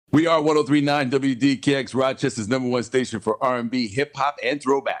We are 1039 WDKX, Rochester's #1 station for R&B, hip hop, and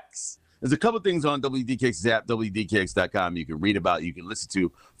throwbacks. There's a couple things on WDKX's app, WDKX.com. You can read about, you can listen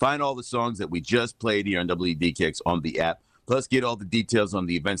to, find all the songs that we just played here on WDKX on the app. Plus, get all the details on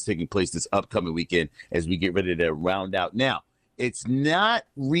the events taking place this upcoming weekend as we get ready to round out. Now, it's not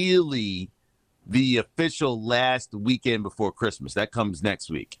really the official last weekend before Christmas. That comes next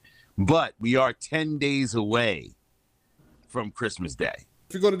week. But we are 10 days away from Christmas Day.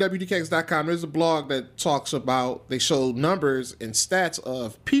 If you go to WDKX.com, there's a blog that talks about, they show numbers and stats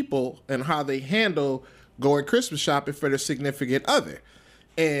of people and how they handle going Christmas shopping for their significant other.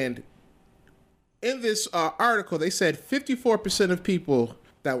 And in this article, they said 54% of people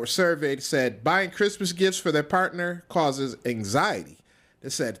that were surveyed said buying Christmas gifts for their partner causes anxiety. They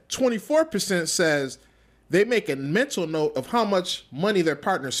said 24% says they make a mental note of how much money their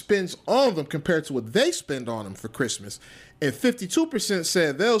partner spends on them compared to what they spend on them for Christmas. And 52%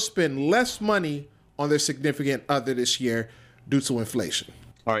 said they'll spend less money on their significant other this year due to inflation.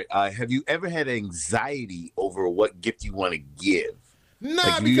 All right. Have you ever had anxiety over what gift you want to give?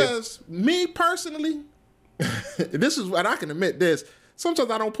 Nah, because me personally, this is what I can admit this.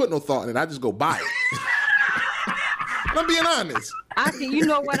 Sometimes I don't put no thought in it. I just go buy it. I'm being honest. You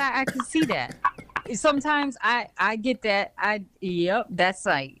know what? I can see that. Sometimes I get that. That's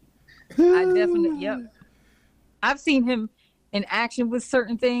like, I definitely, yep. I've seen him in action with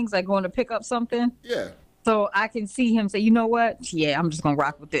certain things, like going to pick up something. Yeah. So I can see him say, you know what? Yeah, I'm just going to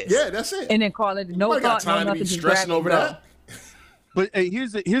rock with this. Yeah, that's it. And then call it no thought, no nothing. Just stressing over that. But hey,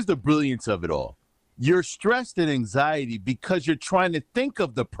 here's the brilliance of it all. You're stressed and anxiety because you're trying to think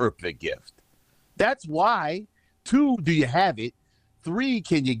of the perfect gift. That's why. 2, do you have it? 3,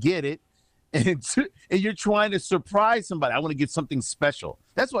 can you get it? And you're trying to surprise somebody. I want to give something special.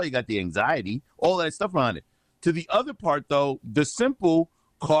 That's why you got the anxiety, all that stuff around it. To the other part, though, the simple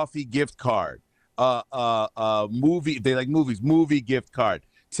coffee gift card, movie, they like movies, movie gift card,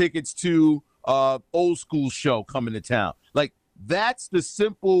 tickets to old school show coming to town. Like, that's the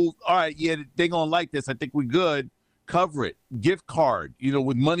simple, all right, yeah, they're going to like this. I think we're good. Cover it. Gift card,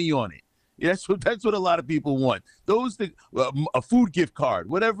 with money on it. Yeah, that's what a lot of people want. A food gift card,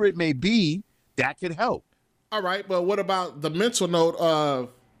 whatever it may be, that could help. All right, but what about the mental note of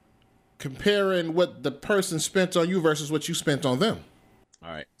comparing what the person spent on you versus what you spent on them? All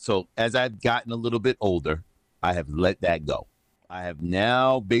right. So as I've gotten a little bit older, I have let that go. I have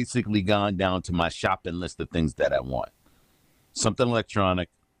now basically gone down to my shopping list of things that I want. Something electronic,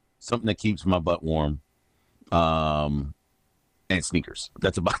 something that keeps my butt warm, and sneakers.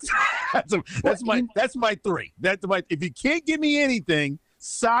 That's about that's my 3. If you can't give me anything,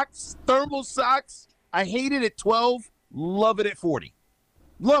 socks, thermal socks, I hate it at 12, love it at 40.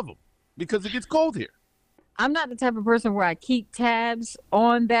 Love them because it gets cold here. I'm not the type of person where I keep tabs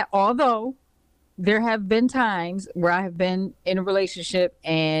on that, although there have been times where I have been in a relationship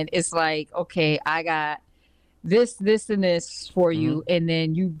and it's like, okay, I got this, and this for you, and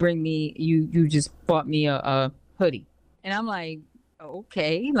then you bring me, you just bought me a hoodie. And I'm like,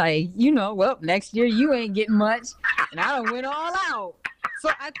 okay, like, well, next year you ain't getting much, and I done went all out. So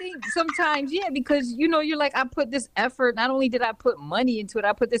I think sometimes, yeah, because, you're like, I put this effort, not only did I put money into it,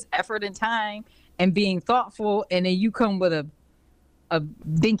 I put this effort and time and being thoughtful, and then you come with a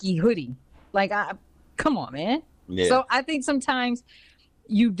dinky hoodie. Like, come on, man. Yeah. So I think sometimes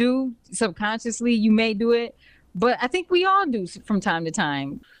you do subconsciously, you may do it, but I think we all do from time to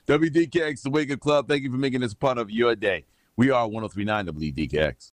time. WDKX, the Wake Up Club, thank you for making this a part of your day. We are 1039 WDKX.